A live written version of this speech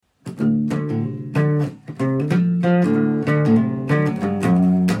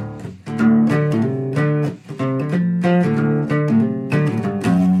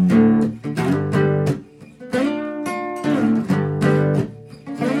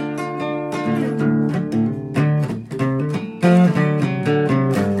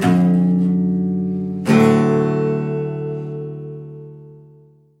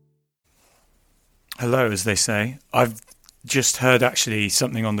as they say. I've just heard actually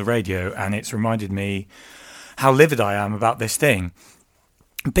something on the radio, and it's reminded me how livid I am about this thing.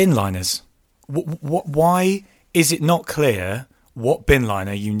 Bin liners. Why is it not clear what bin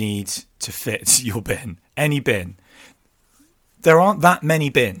liner you need to fit your bin? Any bin. There aren't that many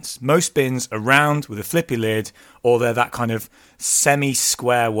bins. Most bins are round with a flippy lid, or they're that kind of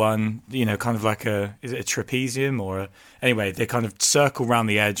semi-square one, kind of like is it a trapezium anyway, they kind of circle round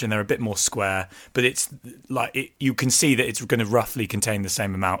the edge and they're a bit more square, but it's like, you can see that it's going to roughly contain the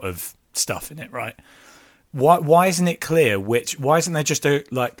same amount of stuff in it, right? Why isn't it clear why isn't there just a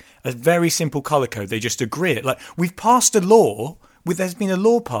very simple colour code? They just agree it. Like, we've passed a law. There's been a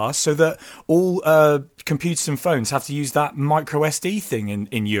law passed so that all computers and phones have to use that micro SD thing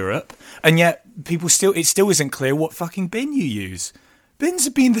in Europe, and yet it still isn't clear what fucking bin you use. Bins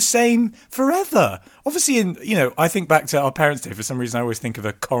have been the same forever. Obviously, I think back to our parents' day. For some reason, I always think of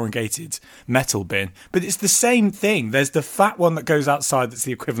a corrugated metal bin, but it's the same thing. There's the fat one that goes outside that's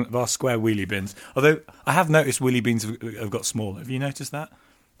the equivalent of our square wheelie bins. Although I have noticed wheelie bins have got smaller. Have you noticed that?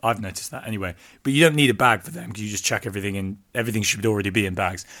 I've noticed that anyway. But you don't need a bag for them because you just chuck everything in. Everything should already be in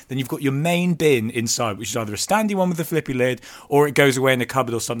bags. Then you've got your main bin inside, which is either a standy one with a flippy lid or it goes away in a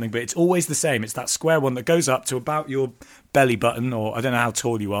cupboard or something. But it's always the same. It's that square one that goes up to about your belly button, or I don't know how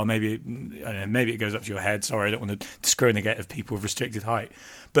tall you are. Maybe it goes up to your head. Sorry, I don't want to discriminate of people with restricted height.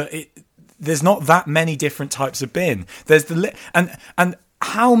 But there's not that many different types of bin. There's and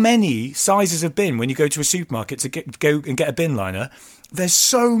how many sizes of bin when you go to a supermarket to go and get a bin liner? There's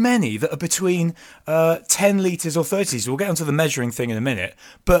so many that are between 10 litres or 30 litres. We'll get onto the measuring thing in a minute.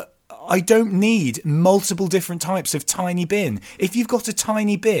 But I don't need multiple different types of tiny bin. If you've got a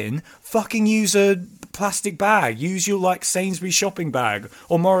tiny bin, fucking use a plastic bag. Use your Sainsbury's shopping bag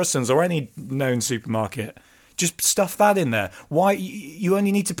or Morrison's or any known supermarket. Just stuff that in there. Why you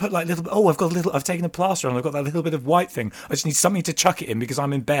only need to put I've taken a plaster on, I've got that little bit of white thing. I just need something to chuck it in because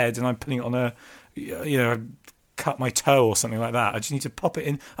I'm in bed and I'm putting it on cut my toe or something like that. I just need to pop it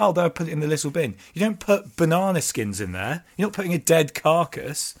in. Oh, they'll put it in the little bin. You don't put banana skins in there. You're not putting a dead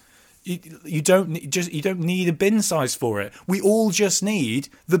carcass. You don't need a bin size for it. We all just need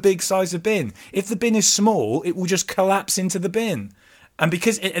the big size of bin. If the bin is small, it will just collapse into the bin. And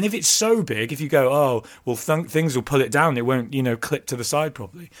if it's so big, if you go, things will pull it down, it won't, clip to the side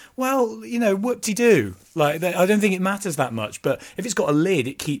properly. Well, whoop-de-doo. I don't think it matters that much. But if it's got a lid,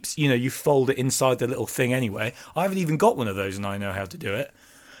 it keeps, you fold it inside the little thing anyway. I haven't even got one of those and I know how to do it.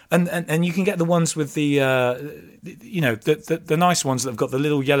 And you can get the ones with the nice ones that have got the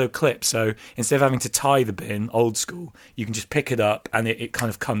little yellow clip. So instead of having to tie the bin, old school, you can just pick it up and it kind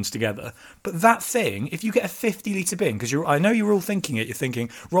of comes together. But that thing, if you get a 50 litre bin, because I know you're all thinking it, you're thinking,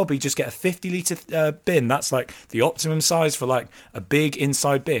 Robbie, just get a 50 litre bin. That's the optimum size for a big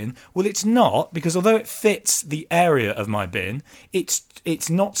inside bin. Well, it's not, because although it fits the area of my bin, it's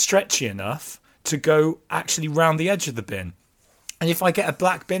not stretchy enough to go actually round the edge of the bin. And if I get a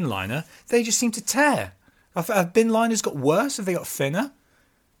black bin liner, they just seem to tear. Have bin liners got worse? Have they got thinner?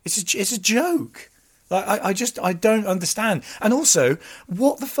 It's a joke. I don't understand. And also,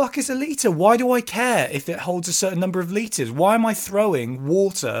 what the fuck is a litre? Why do I care if it holds a certain number of litres? Why am I throwing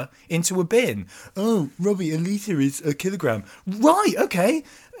water into a bin? Oh, Robbie, a litre is a kilogram. Right, okay.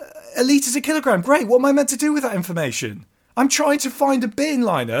 A litre's a kilogram. Great. What am I meant to do with that information? I'm trying to find a bin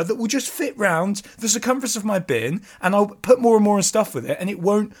liner that will just fit round the circumference of my bin, and I'll put more and more stuff with it, and it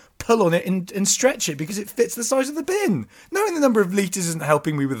won't pull on it and stretch it because it fits the size of the bin. Knowing the number of litres isn't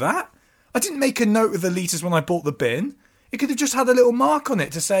helping me with that. I didn't make a note of the litres when I bought the bin. It could have just had a little mark on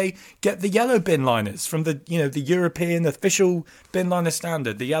it to say, get the yellow bin liners from the European official bin liner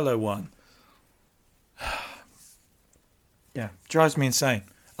standard, the yellow one. Yeah, drives me insane.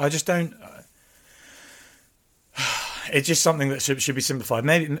 I just don't... It's just something that should be simplified.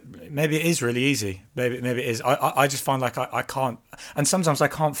 Maybe it is really easy. Maybe it is. I just find I can't, and sometimes I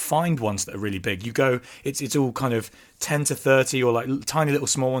can't find ones that are really big. You go, it's all kind of 10 to 30 or tiny little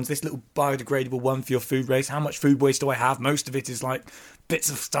small ones. This little biodegradable one for your food waste. How much food waste do I have? Most of it is bits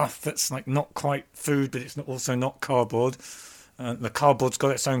of stuff that's not quite food, but it's also not cardboard. The cardboard's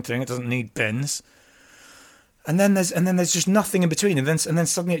got its own thing. It doesn't need bins. And then there's just nothing in between, and then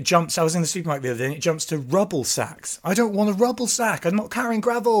suddenly it jumps. I was in the supermarket the other day, and it jumps to rubble sacks. I don't want a rubble sack. I'm not carrying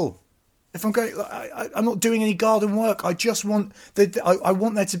gravel. If I'm going, I'm not doing any garden work. I just want I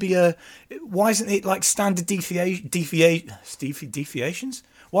want there to be a. Why isn't it standard deviations?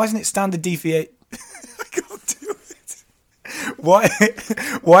 Why isn't it standard deviate? I can't do it.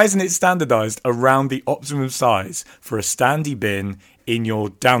 Why isn't it standardised around the optimum size for a standy bin in your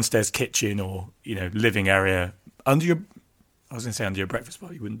downstairs kitchen or living area under your breakfast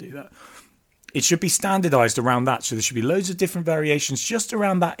bar? You wouldn't do that. It should be standardized around that. So there should be loads of different variations just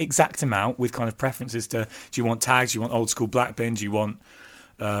around that exact amount, with kind of preferences to, do you want tags? Do you want old school black bin? Do you want,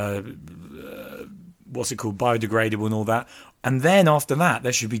 what's it called, biodegradable and all that? And then after that,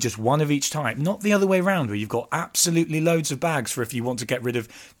 there should be just one of each type, not the other way around, where you've got absolutely loads of bags for if you want to get rid of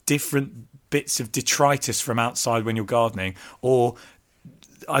different bits of detritus from outside when you're gardening, or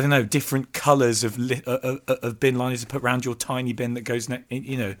I don't know, different colours of bin liners to put around your tiny bin that goes next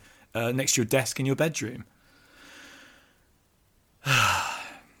to your desk in your bedroom.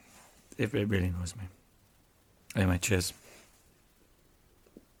 It really annoys me. Anyway, cheers.